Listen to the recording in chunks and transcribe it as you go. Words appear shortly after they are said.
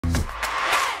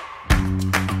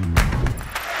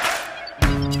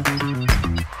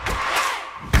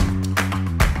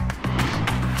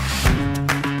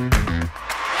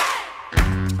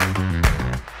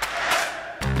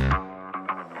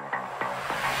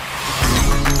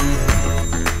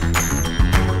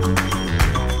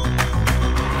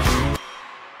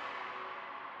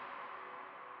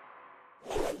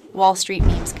Wall Street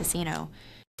Memes Casino.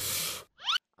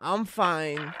 I'm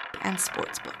fine. And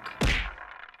Sportsbook.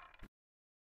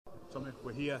 Tommy,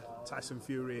 we're here, Tyson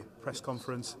Fury press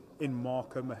conference in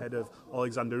Morecambe ahead of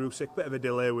Oleksandr Usyk. Bit of a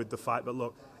delay with the fight, but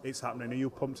look, it's happening. Are you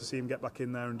pumped to see him get back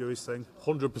in there and do his thing?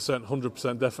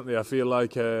 100%, definitely. I feel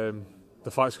like the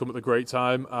fight's come at the great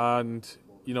time, and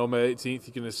you know, May 18th,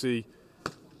 you're going to see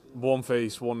one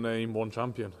face, one name, one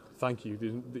champion. Thank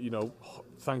you. You know,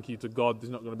 thank you to God. There's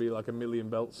not going to be like a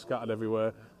million belts scattered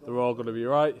everywhere. They're all going to be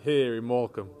right here in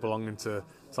Morecambe, belonging to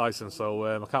Tyson.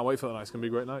 So I can't wait for that night. It's going to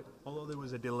be a great night. Although there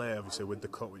was a delay, obviously, with the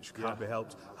cut, which can't be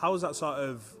helped. How has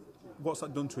that what's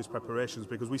that done to his preparations?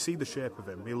 Because we see the shape of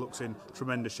him. He looks in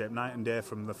tremendous shape, night and day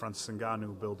from the Francis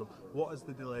Ngannou build-up. What has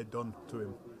the delay done to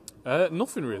him?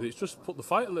 Nothing really. It's just put the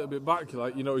fight a little bit back.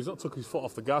 Like, you know, he's not took his foot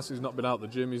off the gas. He's not been out the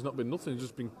gym. He's not been nothing. He's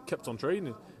just been kept on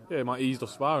training. Yeah, he might ease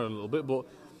off sparring a little bit, but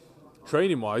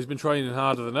training-wise, he's been training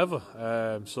harder than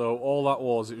ever. So all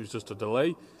that it was just a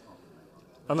delay,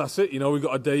 and that's it. You know, we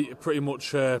got a date pretty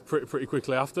much pretty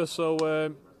quickly after.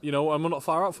 So you know, and we're not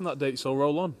far out from that date. So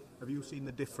roll on. Have you seen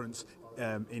the difference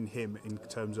in him in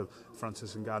terms of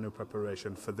Francis Ngannou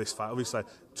preparation for this fight? Obviously,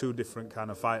 two different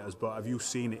kind of fighters, but have you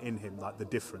seen it in him, like the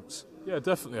difference? Yeah,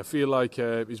 definitely. I feel like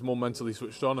he's more mentally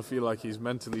switched on. I feel like he's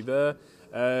mentally there.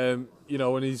 You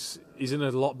know, and he's in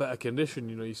a lot better condition.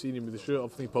 You know, you've seen him with the shirt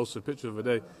off. I think he posted a picture of the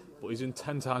day, but he's in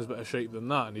 10 times better shape than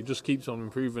that, and he just keeps on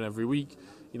improving every week.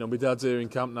 You know, my dad's here in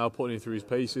camp now, putting him through his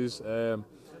paces.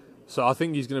 So I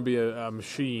think he's going to be a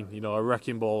machine. You know, a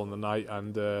wrecking ball on the night,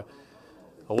 and I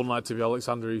wouldn't like to be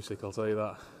Oleksandr Usyk, I'll tell you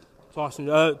that. Tyson,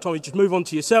 Tommy, just move on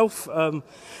to yourself.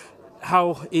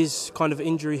 How is kind of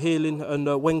injury healing,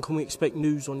 and when can we expect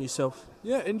news on yourself?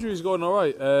 Yeah, injury's going all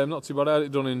right. Not too bad. I had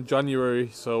it done in January,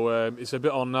 so it's a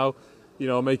bit on now. You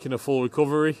know, making a full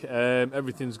recovery.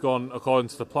 Everything's gone according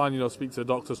to the plan. You know, speak to the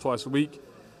doctors twice a week.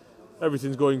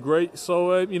 Everything's going great.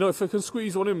 So, you know, if I can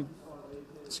squeeze one in,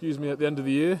 at the end of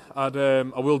the year, I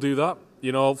will do that.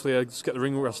 You know, hopefully I just get the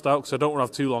ring rust out, because I don't want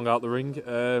to have too long out the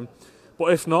ring.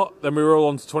 But if not, then we roll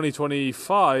on to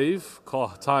 2025.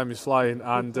 God, time is flying,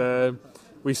 and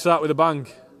we start with a bang.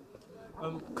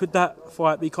 Could that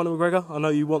fight be Conor McGregor? I know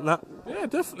you want that. Yeah,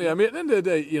 definitely. I mean, at the end of the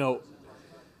day, you know,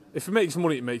 if it makes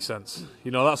money, it makes sense.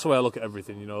 You know, that's the way I look at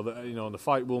everything. You know, the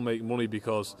fight will make money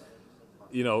because,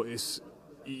 you know, it's,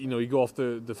 you know, you go off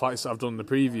the fights that I've done in the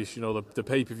previous. You know, the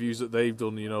pay-per-views that they've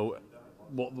done. You know,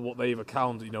 what they've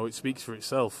accounted. You know, it speaks for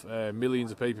itself.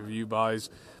 Millions of pay-per-view buys,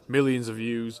 millions of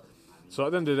views. So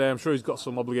at the end of the day, I'm sure he's got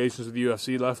some obligations with the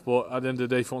UFC left, but at the end of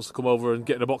the day, if he wants to come over and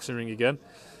get in a boxing ring again,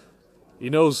 he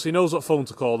knows what phone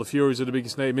to call. The Furies are the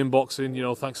biggest name in boxing, you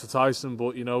know, thanks to Tyson,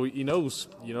 but, you know, he knows,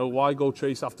 you know, why go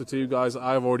chase after two guys that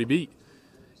I've already beat?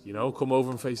 You know, come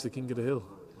over and face the King of the Hill.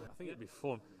 I think it'd be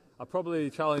fun. I'd probably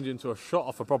challenge him to a shot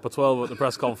off a proper 12 at the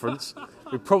press conference.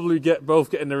 We'd probably both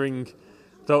get in the ring,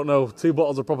 don't know, 2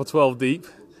 bottles of proper 12 deep,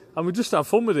 and we'd just have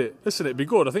fun with it. Listen, it'd be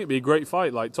good. I think it'd be a great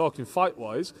fight, like talking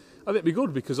fight-wise. I think it'd be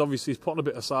good because obviously he's putting a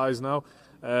bit of size now.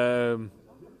 You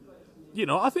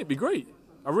know, I think it'd be great.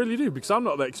 I really do, because I'm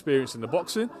not that experienced in the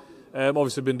boxing.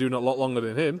 Obviously, I've been doing it a lot longer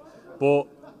than him. But,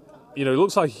 you know, he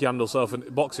looks like he can handle himself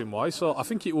boxing-wise, so I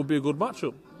think it would be a good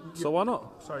matchup. So why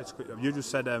not? Sorry to quick. You just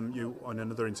said you on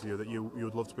another interview that you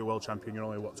would love to be world champion. You're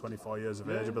only 24 years of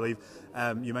age, I believe.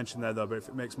 You mentioned there though, but if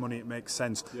it makes money, it makes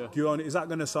sense. Yeah. Is that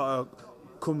going to sort of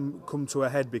come to a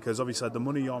head, because obviously the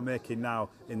money you're making now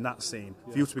in that scene,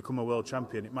 for you to become a world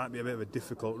champion, it might be a bit of a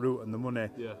difficult route, and the money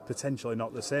potentially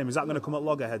not the same. Is that going to come at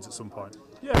loggerheads at some point?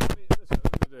 Yeah, I mean, listen, at the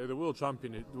end of the day, the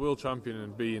world champion,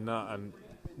 and being that, and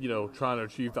you know, trying to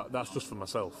achieve that, that's just for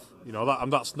myself. You know,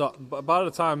 that's not. But by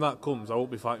the time that comes, I won't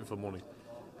be fighting for money.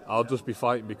 I'll just be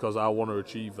fighting because I want to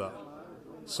achieve that.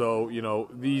 So, you know,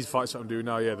 these fights that I'm doing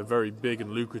now, yeah, they're very big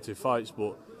and lucrative fights,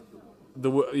 but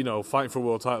you know, fighting for a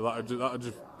world title, that'd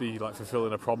just be like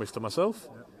fulfilling a promise to myself.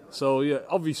 Yeah. So yeah,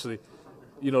 obviously,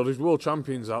 you know, there's world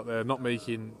champions out there not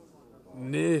making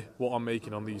near what I'm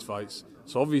making on these fights.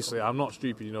 So obviously, I'm not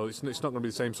stupid. You know, it's not going to be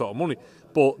the same sort of money,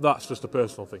 but that's just a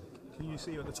personal thing. Can you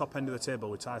see you at the top end of the table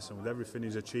with Tyson, with everything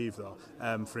he's achieved though?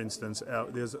 For instance,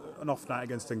 there's an off night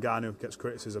against Ngannou, gets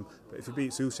criticism, but if he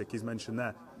beats Usyk, he's mentioned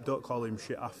there, don't call him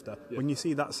shit after. Yeah. When you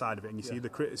see that side of it, and you see the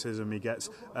criticism he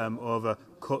gets over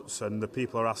cuts, and the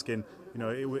people are asking, you know,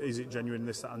 is it genuine,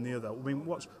 this, that and the other? I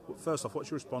mean, first off,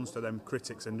 what's your response to them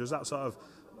critics, and does that sort of,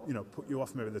 you know, put you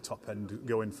off maybe the top end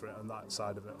going for it on that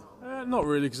side of it? Not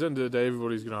really, because at the end of the day,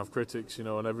 everybody's going to have critics, you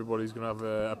know, and everybody's going to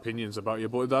have opinions about you,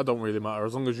 but that don't really matter.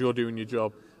 As long as you're doing your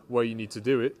job where you need to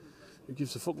do it, who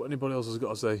gives a fuck what anybody else has got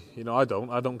to say? You know, I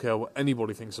don't care what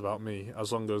anybody thinks about me,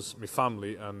 as long as my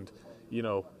family and, you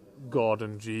know, God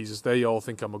and Jesus, they all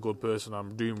think I'm a good person.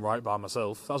 I'm doing right by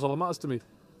myself. That's all that matters to me.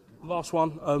 Last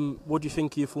one, what do you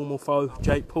think of your former foe,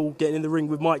 Jake Paul, getting in the ring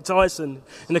with Mike Tyson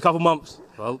in a couple of months?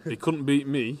 Well, he couldn't beat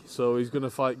me, so he's going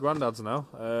to fight granddads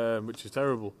now, which is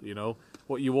terrible, you know.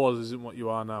 What you was isn't what you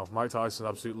are now. Mike Tyson's an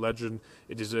absolute legend.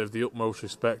 He deserved the utmost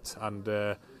respect,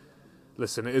 and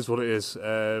listen, it is what it is.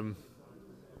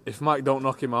 If Mike don't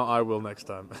knock him out, I will next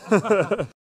time.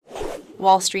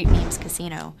 Wall Street Memes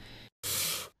Casino,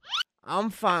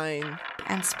 I'm fine.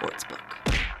 and Sportsbook.